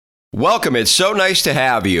Welcome. It's so nice to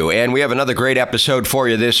have you. And we have another great episode for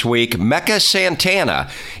you this week. Mecca Santana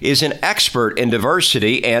is an expert in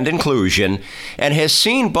diversity and inclusion and has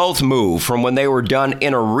seen both move from when they were done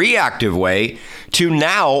in a reactive way to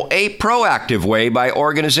now a proactive way by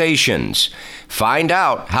organizations. Find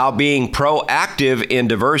out how being proactive in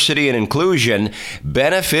diversity and inclusion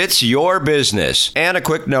benefits your business. And a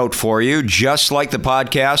quick note for you, just like the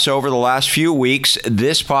podcast over the last few weeks,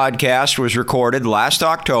 this podcast was recorded last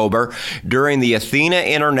October during the Athena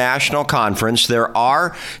International Conference. There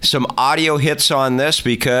are some audio hits on this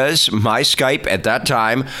because my Skype at that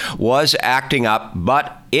time was acting up,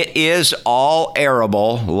 but it is all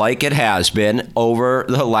airable like it has been over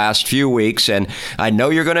the last few weeks, and I know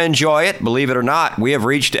you're going to enjoy it. Believe it or not, we have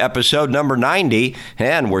reached episode number 90,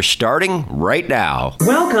 and we're starting right now.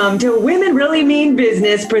 Welcome to Women Really Mean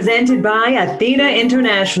Business, presented by Athena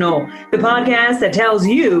International, the podcast that tells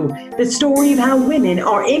you the story of how women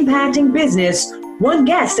are impacting business one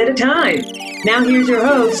guest at a time. Now here's your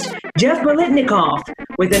host, Jeff Bolitnikoff,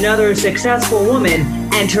 with another successful woman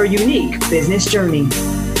and her unique business journey.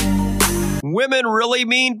 Women Really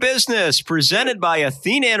Mean Business, presented by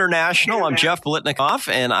Athena International. I'm Jeff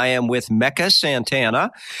Bolitnikoff, and I am with Mecca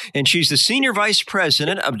Santana, and she's the Senior Vice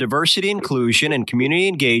President of Diversity, Inclusion, and Community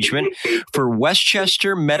Engagement for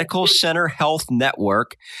Westchester Medical Center Health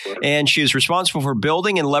Network, and she is responsible for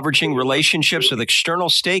building and leveraging relationships with external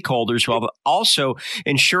stakeholders while also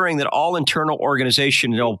ensuring that all internal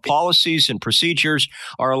organizational policies and procedures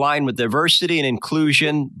are aligned with diversity and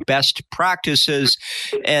inclusion best practices.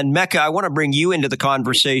 And Mecca, I want to bring you into the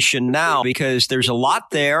conversation now because there's a lot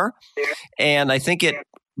there, and I think it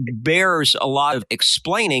bears a lot of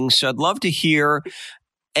explaining. So I'd love to hear,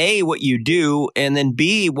 A, what you do, and then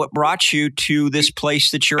B, what brought you to this place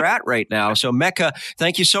that you're at right now. So Mecca,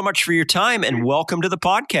 thank you so much for your time, and welcome to the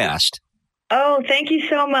podcast. Oh, thank you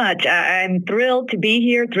so much. I'm thrilled to be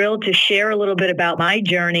here, thrilled to share a little bit about my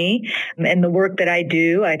journey and the work that I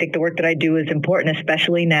do. I think the work that I do is important,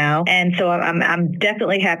 especially now. And so I'm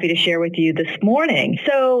definitely happy to share with you this morning.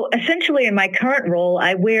 So essentially in my current role,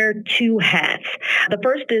 I wear two hats. The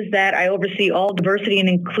first is that I oversee all diversity and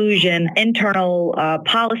inclusion, internal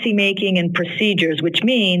policy making and procedures, which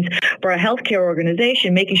means for a healthcare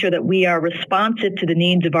organization, making sure that we are responsive to the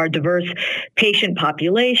needs of our diverse patient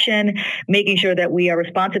population, making sure that we are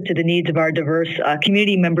responsive to the needs of our diverse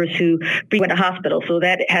community members who frequent a hospital. So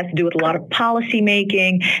that has to do with a lot of policy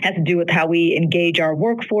making, has to do with how we engage our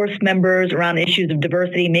workforce members around issues of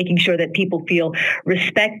diversity, making sure that people feel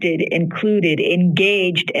respected, included,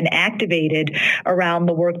 engaged, and activated around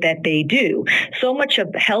the work that they do. So much of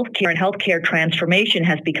healthcare and healthcare transformation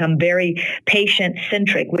has become very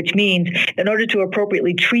patient-centric, which means in order to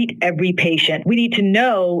appropriately treat every patient, we need to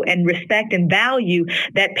know and respect and value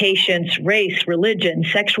that patient's race, religion,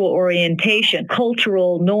 sexual orientation,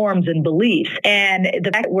 cultural norms and beliefs. And the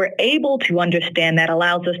fact that we're able to understand that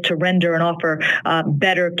allows us to render and offer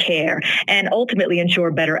better care and ultimately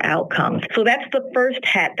ensure better outcomes. So that's the first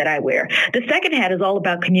hat that I wear. The second hat is all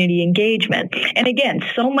about community engagement. And again,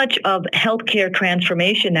 so much of healthcare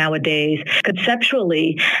transformation nowadays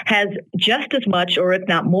conceptually has just as much, or if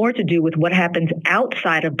not more, to do with what happens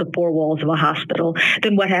outside of the four walls of a hospital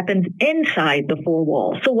than what happens inside the four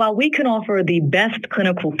walls. So while we can offer the best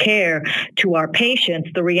clinical care to our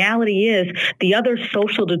patients, the reality is the other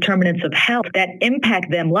social determinants of health that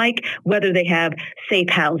impact them, like whether they have safe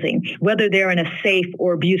housing, whether they're in a safe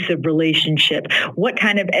or abusive relationship, what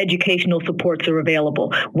kind of educational supports are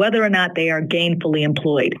available, whether or not they are gainfully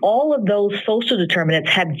employed. All of those social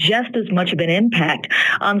determinants have just as much of an impact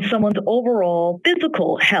on someone's overall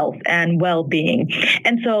physical health and well-being.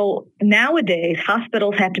 And so nowadays,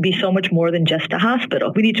 hospitals have to be so much more than just a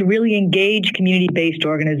hospital. We need to really engage community-based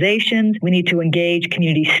organizations. We need to engage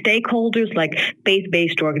community stakeholders like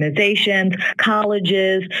faith-based organizations,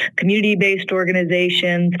 colleges, community-based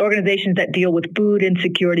organizations, organizations that deal with food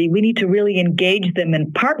insecurity. We need to really engage them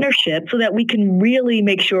in partnership so that we can really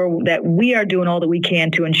make sure that we are doing all that we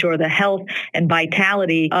can to ensure the health and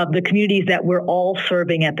vitality of the communities that we're all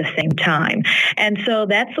serving at the same time. And so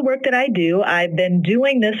that's the work that I do. I've been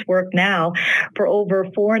doing this work now for over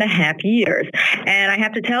 4.5 years. And I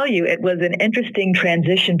have to tell you, it was an interesting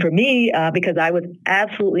transition for me because I was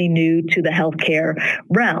absolutely new to the healthcare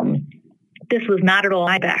realm. This was not at all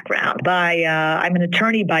my background. I'm an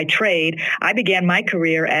attorney by trade. I began my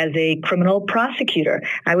career as a criminal prosecutor.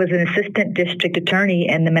 I was an assistant district attorney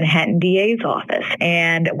in the Manhattan DA's office.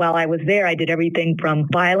 And while I was there, I did everything from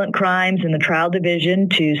violent crimes in the trial division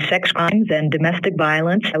to sex crimes and domestic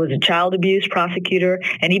violence. I was a child abuse prosecutor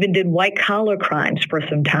and even did white-collar crimes for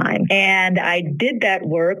some time. And I did that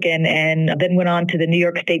work and then went on to the New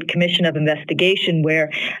York State Commission of Investigation,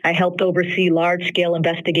 where I helped oversee large-scale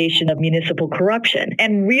investigation of municipal corruption,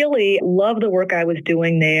 and really loved the work I was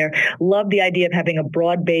doing there, loved the idea of having a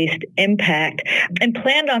broad-based impact, and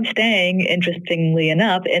planned on staying, interestingly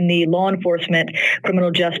enough, in the law enforcement criminal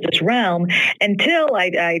justice realm until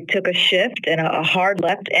I took a shift and a hard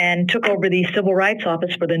left and took over the Civil Rights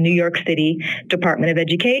Office for the New York City Department of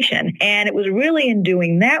Education. And it was really in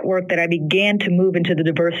doing that work that I began to move into the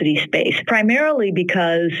diversity space, primarily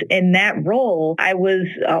because in that role, I was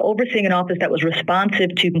overseeing an office that was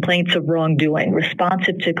responsive to complaints of wrongdoing,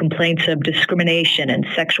 responsive to complaints of discrimination and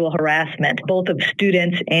sexual harassment, both of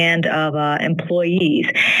students and of employees.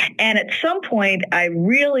 And at some point, I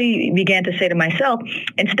really began to say to myself,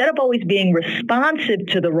 instead of always being responsive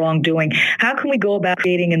to the wrongdoing, how can we go about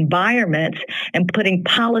creating environments and putting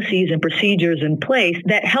policies and procedures in place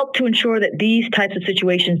that help to ensure that these types of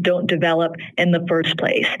situations don't develop in the first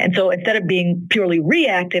place? And so instead of being purely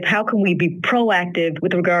reactive, how can we be proactive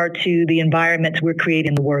with regard to the environments we're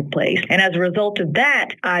creating in the workplace? And as a result of that,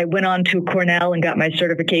 I went on to Cornell and got my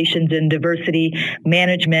certifications in diversity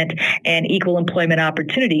management and equal employment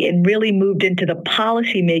opportunity, and really moved into the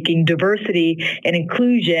policymaking, diversity and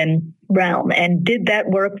inclusion realm, and did that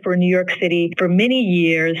work for New York City for many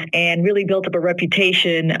years and really built up a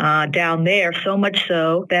reputation down there, so much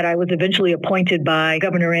so that I was eventually appointed by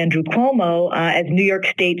Governor Andrew Cuomo as New York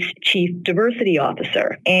State's Chief Diversity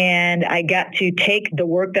Officer. And I got to take the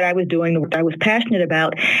work that I was doing, the work I was passionate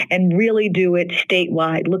about, and really do it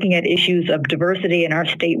statewide, looking at issues of diversity in our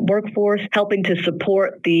state workforce, helping to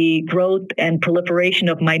support the growth and proliferation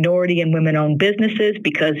of minority and women-owned businesses,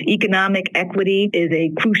 because economic equity is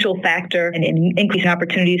a crucial factor and increasing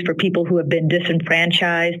opportunities for people who have been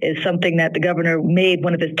disenfranchised is something that the governor made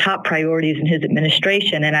one of his top priorities in his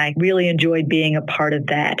administration, and I really enjoyed being a part of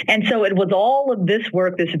that. And so it was all of this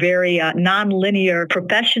work, this very nonlinear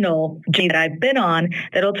professional journey that I've been on,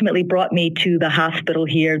 that ultimately brought me to the hospital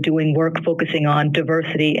here, doing work focusing on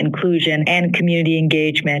diversity, inclusion, and community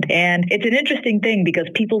engagement. And it's an interesting thing because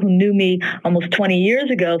people who knew me almost 20 years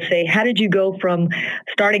ago say, how did you go from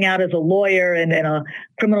starting out as a lawyer and a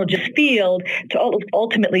criminal justice field to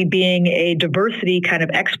ultimately being a diversity kind of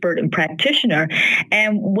expert and practitioner?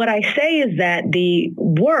 And what I say is that the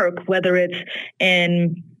work, whether it's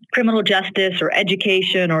in criminal justice or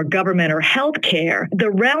education or government or healthcare,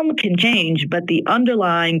 the realm can change, but the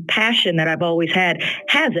underlying passion that I've always had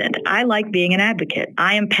hasn't. I like being an advocate.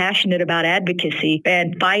 I am passionate about advocacy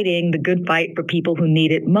and fighting the good fight for people who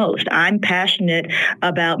need it most. I'm passionate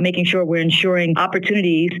about making sure we're ensuring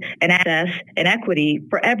opportunities and access and equity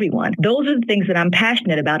for everyone. Those are the things that I'm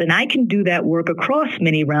passionate about, and I can do that work across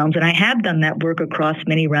many realms, and I have done that work across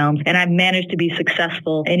many realms, and I've managed to be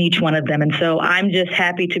successful in each one of them. And so I'm just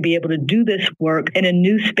happy to be able to do this work in a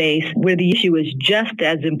new space where the issue is just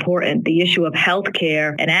as important. The issue of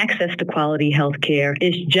healthcare and access to quality healthcare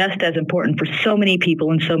is just as important for so many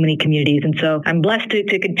people in so many communities. And so I'm blessed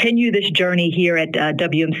to continue this journey here at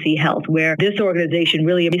WMC Health, where this organization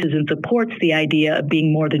really embraces and supports the idea of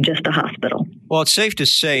being more than just a hospital. Well, it's safe to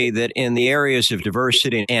say that in the areas of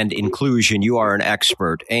diversity and inclusion, you are an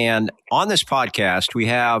expert. And on this podcast, we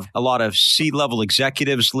have a lot of C-level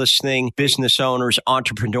executives listening, business owners,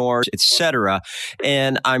 entrepreneurs, etc.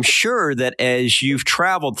 And I'm sure that as you've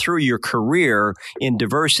traveled through your career in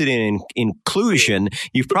diversity and inclusion,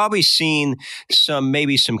 you've probably seen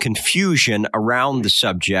maybe some confusion around the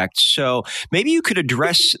subject. So maybe you could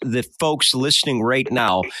address the folks listening right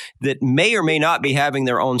now that may or may not be having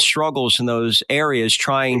their own struggles in those areas,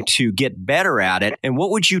 trying to get better at it. And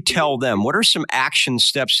what would you tell them? What are some action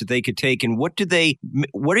steps that they could take? And what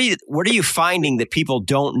are you finding that people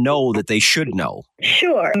don't know that they should know?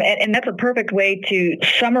 Sure. And that's a perfect way to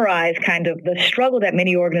summarize kind of the struggle that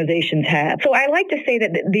many organizations have. So I like to say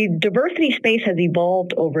that the diversity space has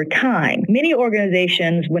evolved over time. Many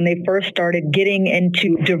organizations, when they first started getting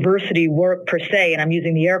into diversity work per se, and I'm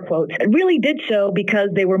using the air quotes, really did so because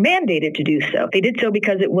they were mandated to do so. They did so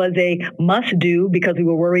because it was a must do, because we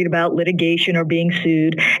were worried about litigation or being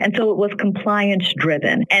sued. And so it was compliance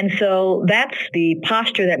driven. And so that's the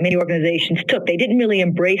posture that many organizations took. They didn't really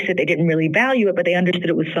embrace it. They didn't really value it, but they understood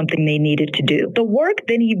it was something they needed to do. The work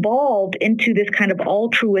then evolved into this kind of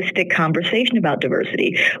altruistic conversation about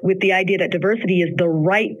diversity, with the idea that diversity is the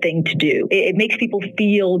right thing to do. It makes people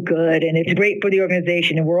feel good, and it's great for the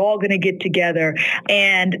organization, and we're all going to get together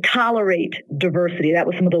and tolerate diversity. That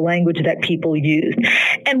was some of the language that people used.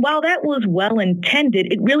 And while that was well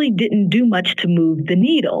intended, it really didn't do much to move the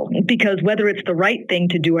needle, because whether it's the right thing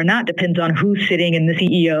to do or not depends on who's sitting in the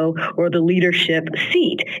CEO or the leadership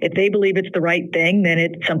seat. If they believe it's the right thing, then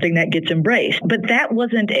it's something that gets embraced. But that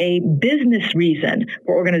wasn't a business reason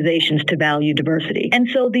for organizations to value diversity. And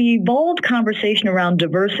so the evolved conversation around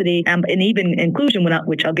diversity and even inclusion,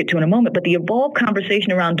 which I'll get to in a moment, but the evolved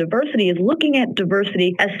conversation around diversity is looking at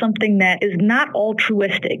diversity as something that is not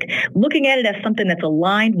altruistic, looking at it as something that's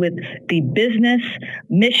aligned with the business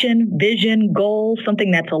mission, vision, goals,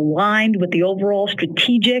 something that's aligned with the overall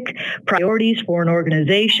strategic priorities for an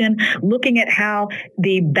organization, looking at how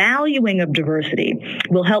the valuing of diversity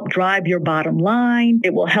will help drive your bottom line.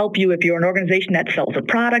 It will help you if you're an organization that sells a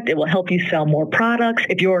product. It will help you sell more products.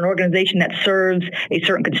 If you're an organization that serves a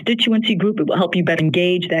certain constituency group, it will help you better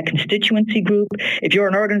engage that constituency group. If you're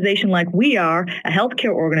an organization like we are, a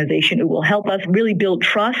healthcare organization, it will help us really build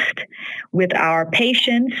trust with our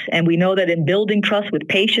patients. And we know that in building trust with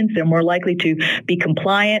patients, they're more likely to be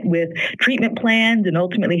compliant with treatment plans and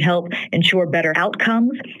ultimately help ensure better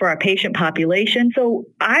outcomes for our patient population. So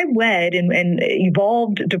I wed and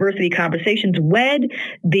evolved diversity conversations, wed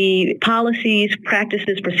the policies,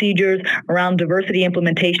 practices, procedures around diversity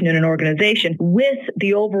implementation in an organization with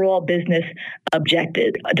the overall business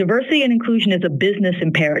objective. Diversity and inclusion is a business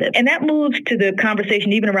imperative. And that moves to the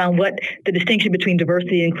conversation even around what the distinction between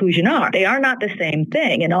diversity and inclusion are. They are not the same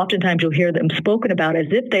thing. And oftentimes you'll hear them spoken about as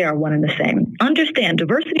if they are one and the same. Understand,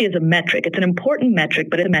 diversity is a metric. It's an important metric,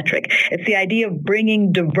 but it's a metric. It's the idea of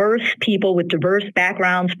bringing diverse people with diverse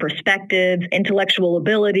backgrounds, perspectives, intellectual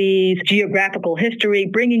abilities, geographical history,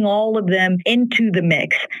 bringing all of them into the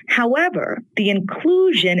mix. However, the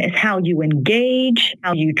inclusion is how you engage,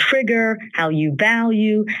 how you trigger, how you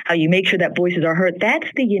value, how you make sure that voices are heard. That's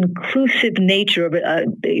the inclusive nature of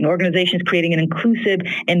organizations creating an inclusive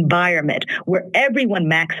environment where everyone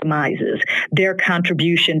maximizes their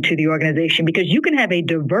contribution to the organization, because you can have a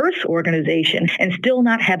diverse organization and still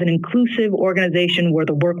not have an inclusive organization where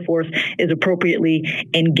the workforce is appropriately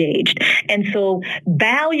engaged. And so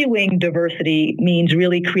valuing diversity means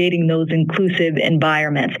really creating those inclusive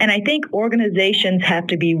environments. And I think organizations have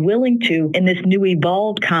to be willing to, in this new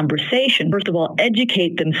evolved conversation, first of all,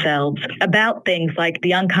 educate themselves about things like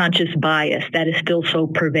the unconscious bias that is still so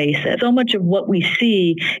pervasive. So much of what we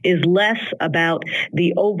see is less about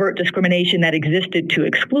the overt discrimination that existed to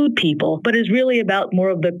exclude people, but is really about more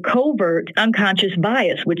of the covert unconscious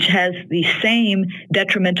bias, which has the same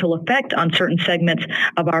detrimental effect on certain segments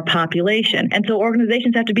of our population. And so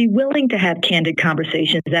organizations have to be willing to have candid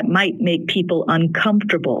conversations that might make people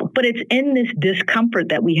uncomfortable. But it's in this discomfort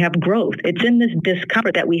that we have growth. It's in this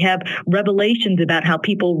discomfort that we have revelations about how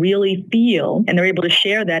people really feel, and they're able to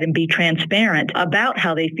share that and be transparent about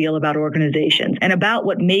how they feel about organizations and about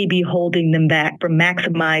what may be holding them back from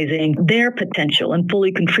maximizing their potential and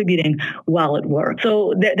fully contributing while at work.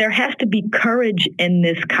 So there has to be courage in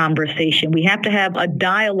this conversation. We have to have a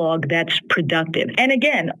dialogue that's productive. And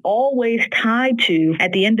again, always tied to,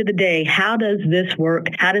 at the end of the day, how does this work?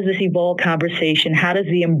 How does this evolve conversation? How does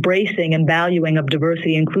the embracing and valuing of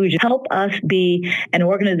diversity and inclusion help us be an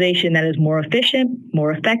organization that is more efficient,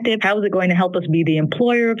 more effective? How is it going to help us be the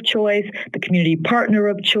employer of choice, the community partner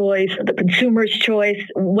of choice, the consumer's choice,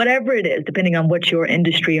 whatever it is, depending on what your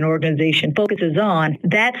industry and organization focuses on?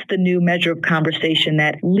 That's the new measure of conversation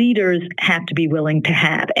that leaders have to be willing to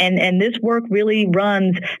have. And this work really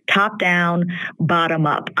runs top down, bottom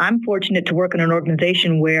up. I'm fortunate to work in an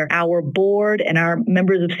organization where our board and our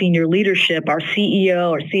members of senior leadership, our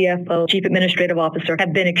CEO, our CFO, Chief Administrative Officer,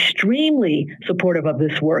 have been extremely supportive of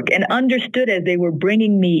this work and understood as they were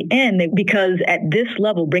bringing me in, because at this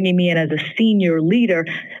level, bringing me in as a senior leader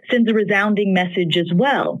sends a resounding message as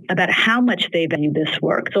well about how much they value this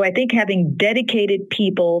work. So I think having dedicated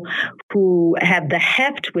people who have the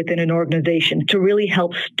heft within an organization to really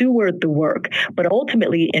help steward the work, but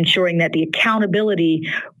ultimately ensuring that the accountability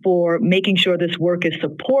for making sure this work is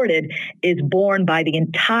supported is borne by the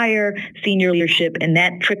entire senior leadership, and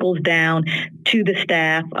that trickles down to the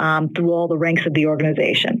staff through all the ranks of the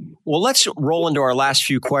organization. Well, let's roll into our last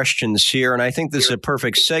few questions here. And I think this is a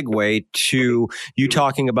perfect segue to you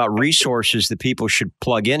talking about resources that people should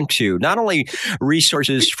plug into. Not only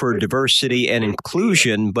resources for diversity and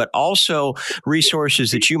inclusion, but also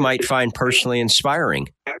resources that you might find personally inspiring.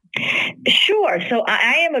 Sure. So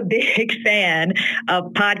I am a big fan of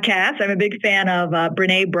podcasts. I'm a big fan of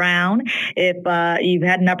Brene Brown. If you've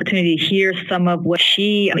had an opportunity to hear some of what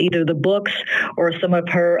she, either the books or some of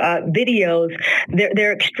her videos,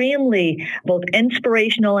 they're extremely both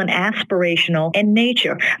inspirational and aspirational in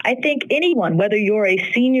nature. I think anyone, whether you're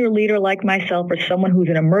a senior leader like myself or someone who's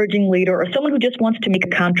an emerging leader or someone who just wants to make a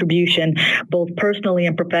contribution both personally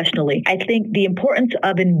and professionally, I think the importance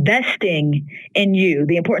of investing in you,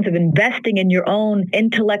 the importance of investing in your own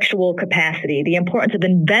intellectual capacity, the importance of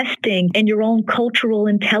investing in your own cultural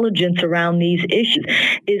intelligence around these issues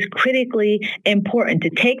is critically important. To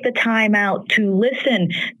take the time out to listen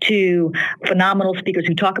to phenomenal speakers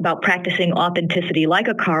who talk about practicing authenticity, like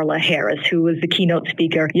a Carla Harris, who was the keynote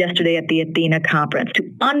speaker yesterday at the Athena conference, to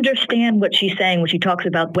understand what she's saying when she talks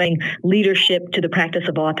about weighing leadership to the practice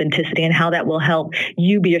of authenticity and how that will help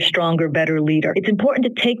you be a stronger, better leader. It's important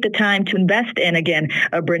to take the time to invest in, again,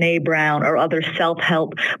 a Brene Brown or other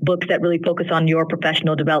self-help books that really focus on your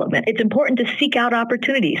professional development. It's important to seek out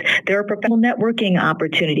opportunities. There are professional networking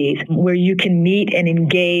opportunities where you can meet and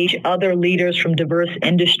engage other leaders from diverse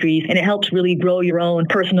industries, and it helps really grow your own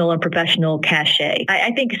personal and professional cachet.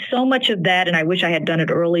 I think so much of that, and I wish I had done it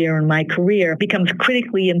earlier in my career, becomes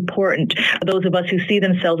critically important for those of us who see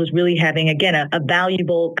themselves as really having, again, a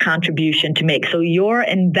valuable contribution to make. So your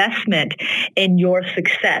investment in your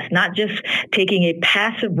success, not just taking a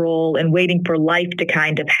passive role and waiting for life to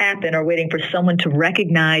kind of happen or waiting for someone to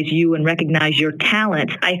recognize you and recognize your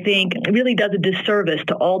talents, I think it really does a disservice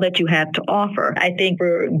to all that you have to offer. I think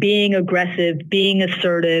for being aggressive, being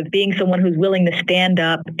assertive, being someone who's willing to stand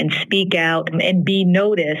up and speak out and be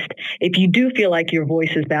noticed, if you do feel like your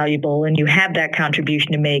voice is valuable and you have that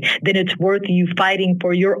contribution to make, then it's worth you fighting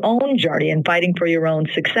for your own journey and fighting for your own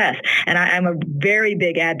success. And I'm a very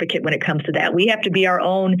big advocate when it comes to that. We have to be our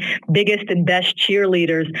own biggest and best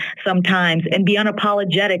cheerleaders sometimes and be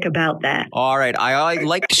unapologetic about that. All right. I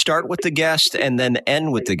like to start with the guest and then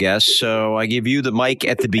end with the guest. So I give you the mic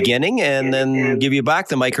at the beginning and then give you back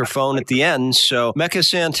the microphone at the end. So Mecca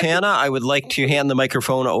Santana, I would like to hand the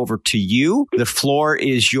microphone over to you. The floor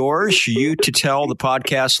is yours for you to tell the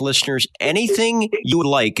podcast listeners anything you would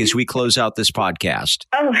like as we close out this podcast.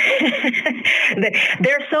 Oh,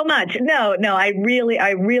 there's so much. No, I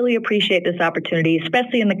really appreciate this opportunity,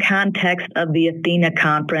 especially in the context of the Athena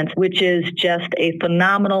conference, which is just a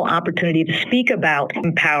phenomenal opportunity to speak about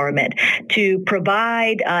empowerment, to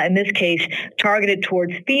provide, in this case, targeted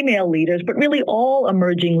towards female leaders, but really all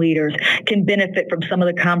emerging leaders can benefit from some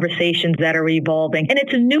of the conversations that are evolving. And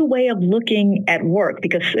it's a new way of looking at work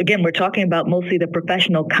because, again, we're talking about mostly the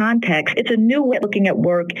professional context. It's a new way of looking at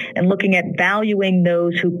work and looking at valuing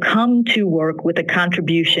those who come to work with a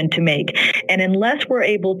contribution to make. And unless we're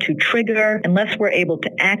able to trigger, unless we're able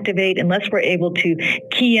to activate, unless we're able to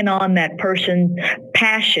key in on that person's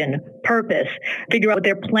passion, purpose, figure out what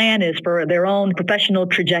their plan is for their own professional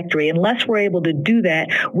trajectory. Unless we're able to do that,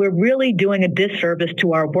 we're really doing a disservice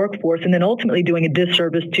to our workforce and then ultimately doing a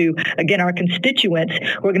disservice to, again, our constituents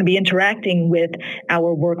who are going to be interacting with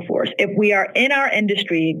our workforce. If we are in our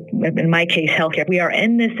industry, in my case, healthcare, we are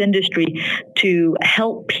in this industry to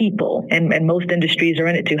help people, and most industries are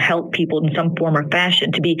in it to help people in some form or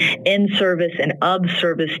fashion, to be in service and of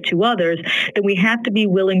service to others, then we have to be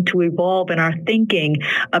willing to evolve in our thinking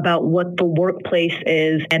about what the workplace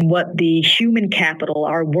is and what the human capital,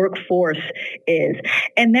 our workforce is.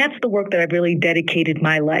 And that's the work that I've really dedicated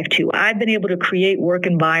my life to. I've been able to create work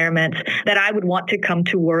environments that I would want to come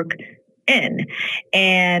to work in,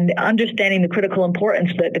 and understanding the critical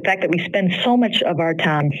importance, the fact that we spend so much of our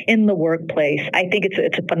time in the workplace. I think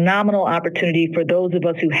it's a phenomenal opportunity for those of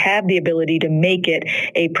us who have the ability to make it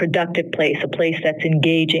a productive place, a place that's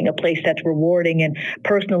engaging, a place that's rewarding and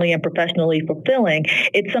personally and professionally fulfilling.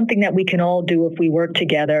 It's something that we can all do if we work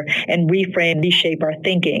together and reframe, reshape our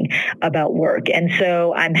thinking about work. And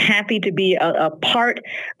so I'm happy to be a part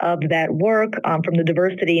of that work from the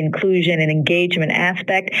diversity, inclusion, and engagement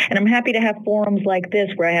aspect. And I'm happy to have forums like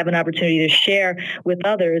this where I have an opportunity to share with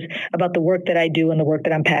others about the work that I do and the work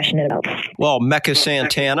that I'm passionate about. Well, Mecca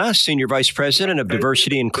Santana, Senior Vice President of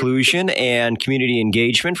Diversity, Inclusion, and Community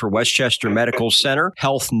Engagement for Westchester Medical Center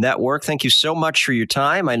Health Network. Thank you so much for your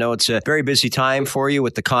time. I know it's a very busy time for you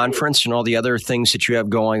with the conference and all the other things that you have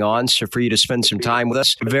going on. So for you to spend some time with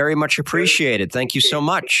us, very much appreciated. Thank you so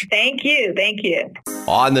much. Thank you. Thank you.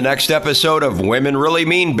 On the next episode of Women Really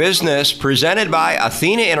Mean Business, presented by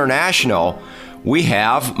Athena International, we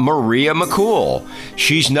have Maria McCool.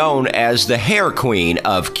 She's known as the hair queen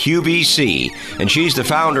of QVC, and she's the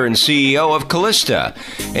founder and CEO of Callista.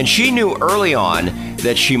 And she knew early on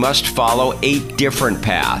that she must follow a different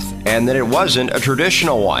path, and that it wasn't a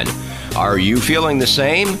traditional one. Are you feeling the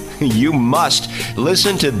same? You must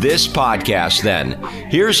listen to this podcast then.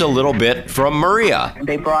 Here's a little bit from Maria.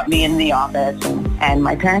 They brought me in the office and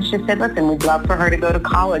my parents just said, listen, we'd love for her to go to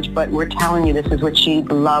college, but we're telling you this is what she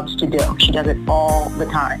loves to do. She does it all the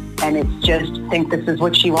time. And it's just think this is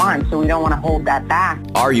what she wants, so we don't want to hold that back.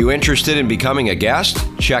 Are you interested in becoming a guest?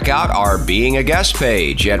 Check out our Being a Guest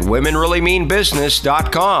page at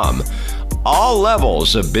womenreallymeanbusiness.com. All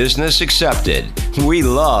levels of business accepted. We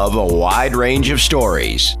love a wide range of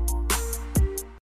stories.